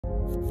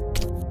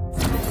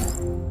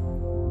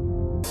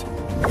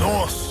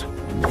dos,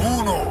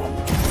 uno.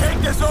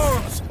 Take the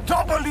zones!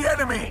 Topple the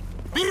enemy!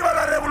 Viva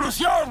la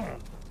revolución!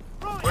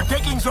 We're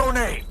taking Zone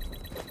A.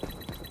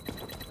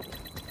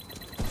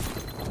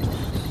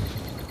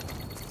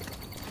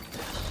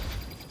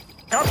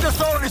 Capture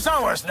zone is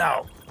ours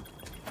now.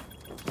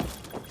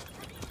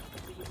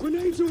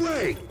 Grenades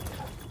away!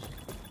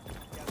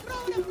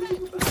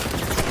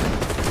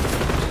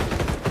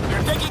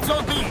 We're taking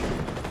Zone B.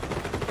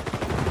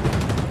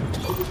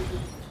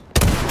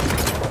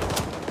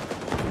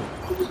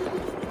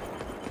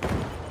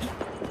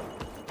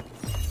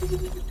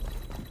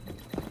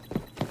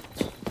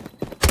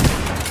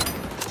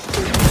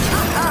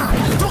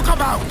 Took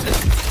him out!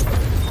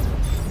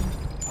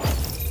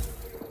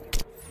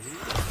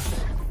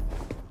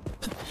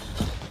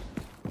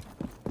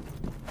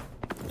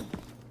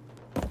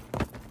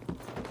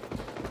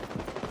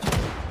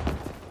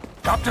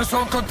 Capture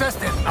zone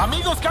contested.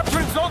 Amigos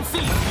capturing Zone C.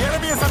 The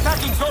enemy is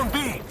attacking Zone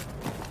B.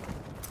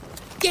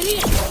 Get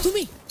here! To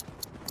me!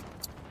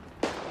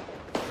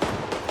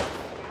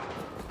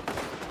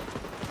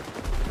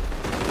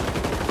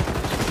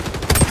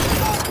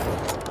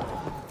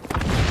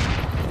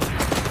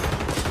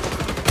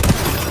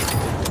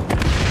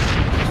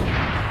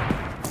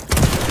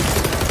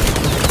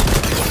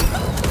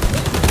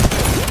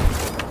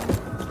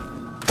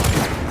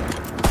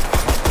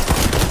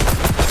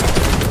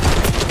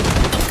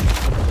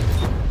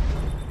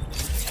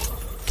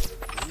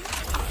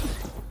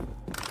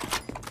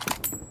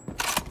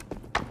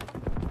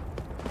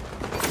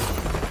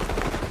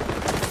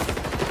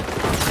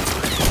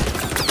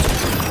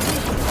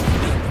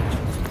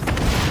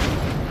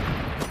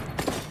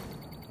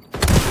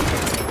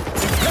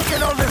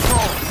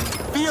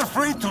 Feel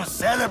free to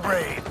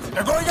celebrate.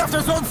 They're going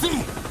after Zone C.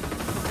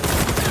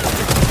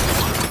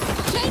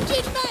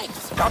 Changing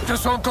mags! Capture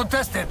zone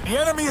contested. The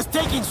enemy is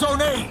taking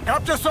Zone A.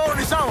 Capture zone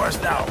is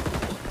ours now.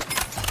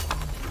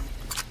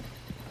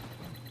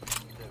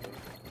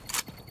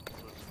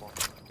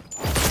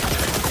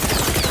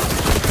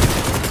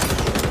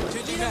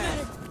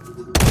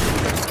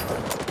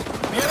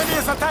 The enemy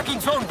is attacking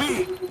Zone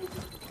B.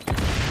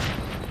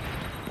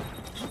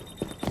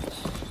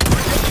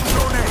 We're taking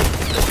Zone A.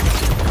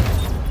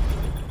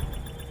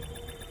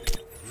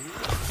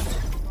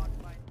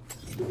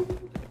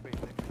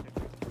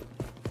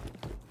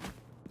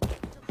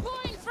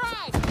 Deploying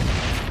frag!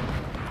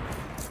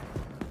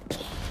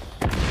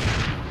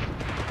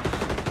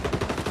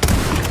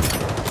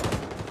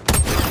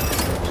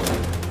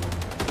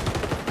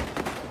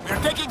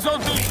 We're taking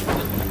Zone B.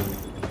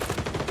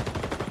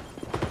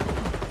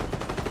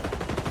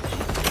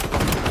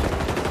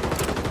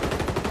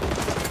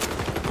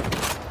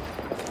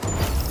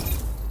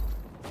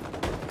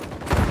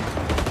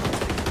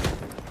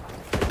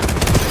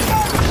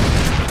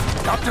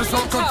 Capture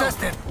zone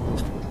contested.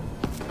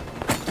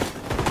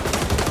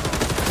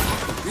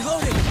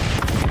 Reloading!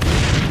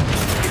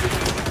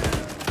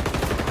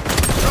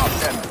 Drop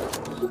them.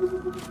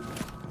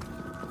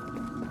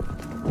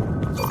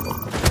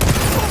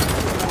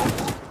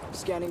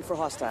 Scanning for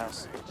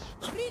hostiles.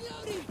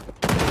 Reloading!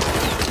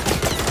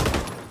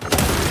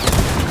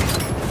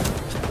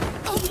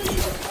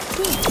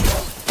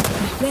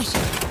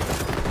 Refreshing.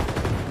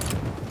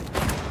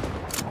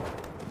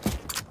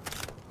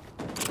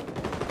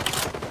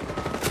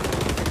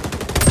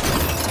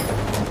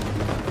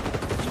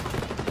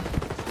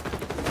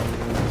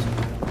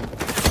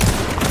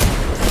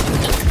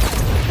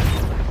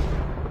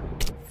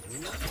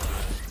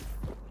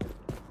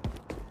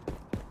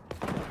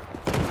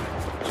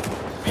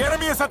 The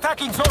enemy is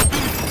attacking Zone B.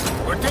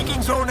 We're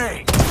taking Zone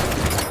A.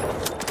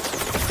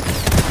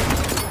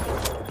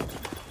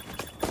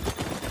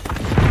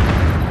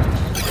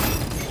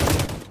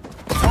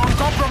 Zone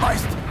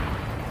compromised.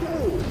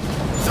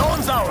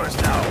 Zone's ours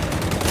now.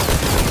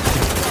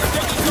 We're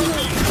taking Zone B.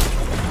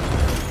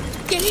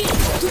 Get here!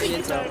 To me!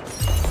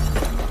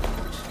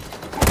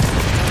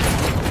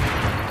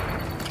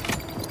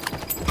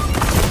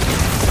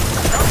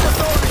 Capture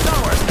zone is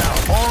ours now.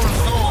 All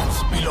zones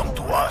belong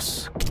to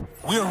us.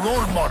 We're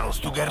role models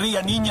to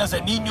guerrilla niñas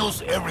and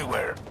niños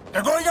everywhere.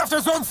 They're going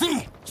after Zone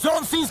C!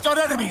 Zone C's got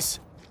enemies!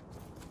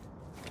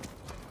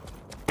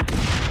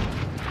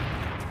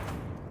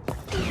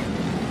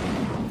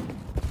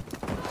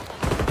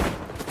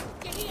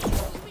 Get here!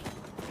 To me!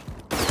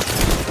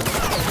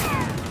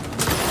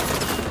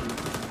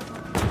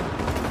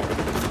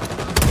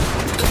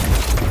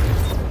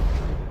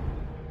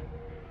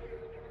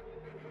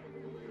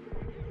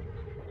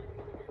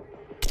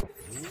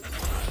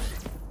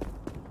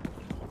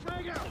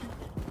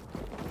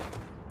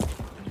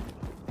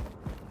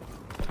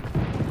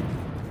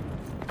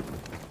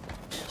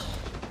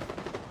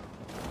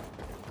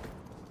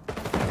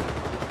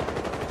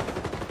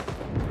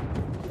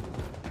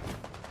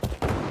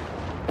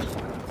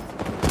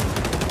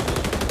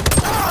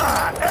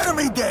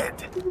 Enemy dead!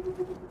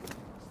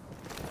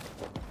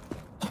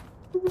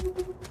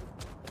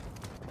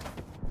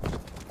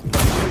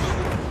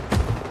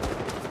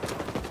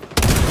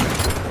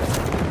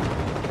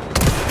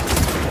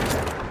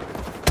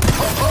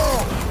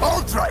 Oh,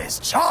 Ultra is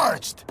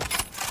charged!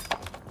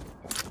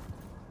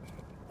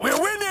 We're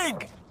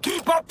winning!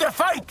 Keep up the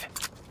fight!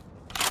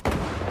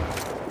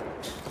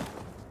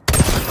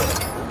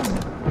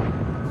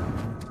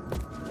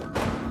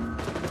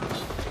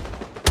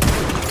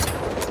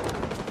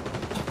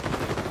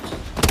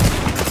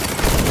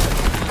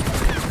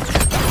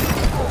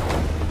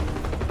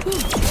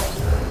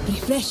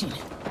 Refreshing.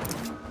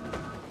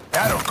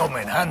 That'll come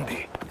in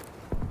handy.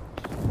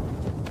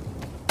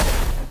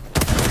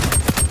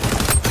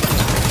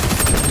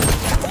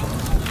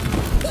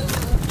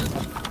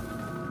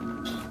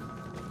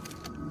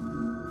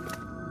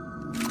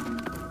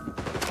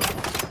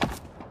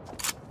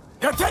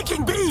 They're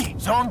taking B!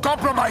 Zone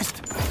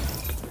compromised!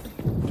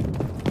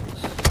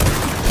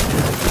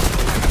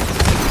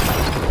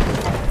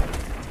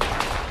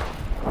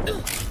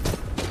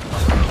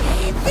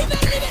 ¡Viva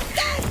la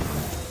libertad!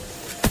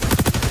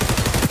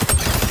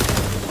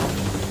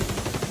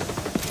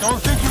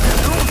 Don't think you can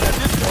lose at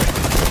this point.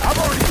 I've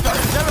already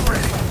started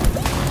celebrating.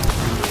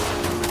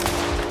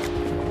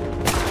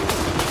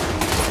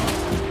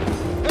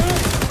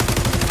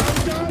 I'm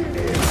dying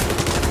here.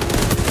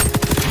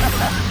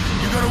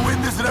 You're gonna win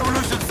this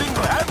revolution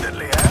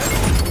single-handedly, eh?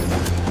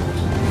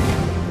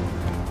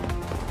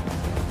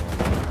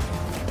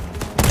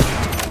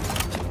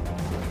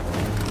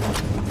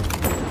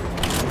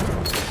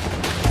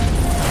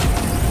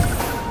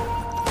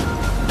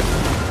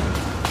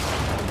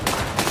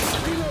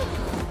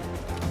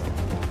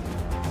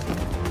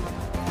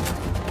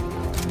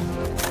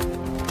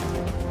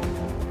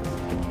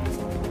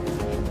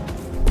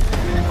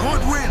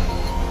 Good win.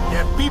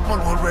 Yeah, people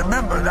will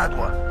remember that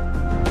one.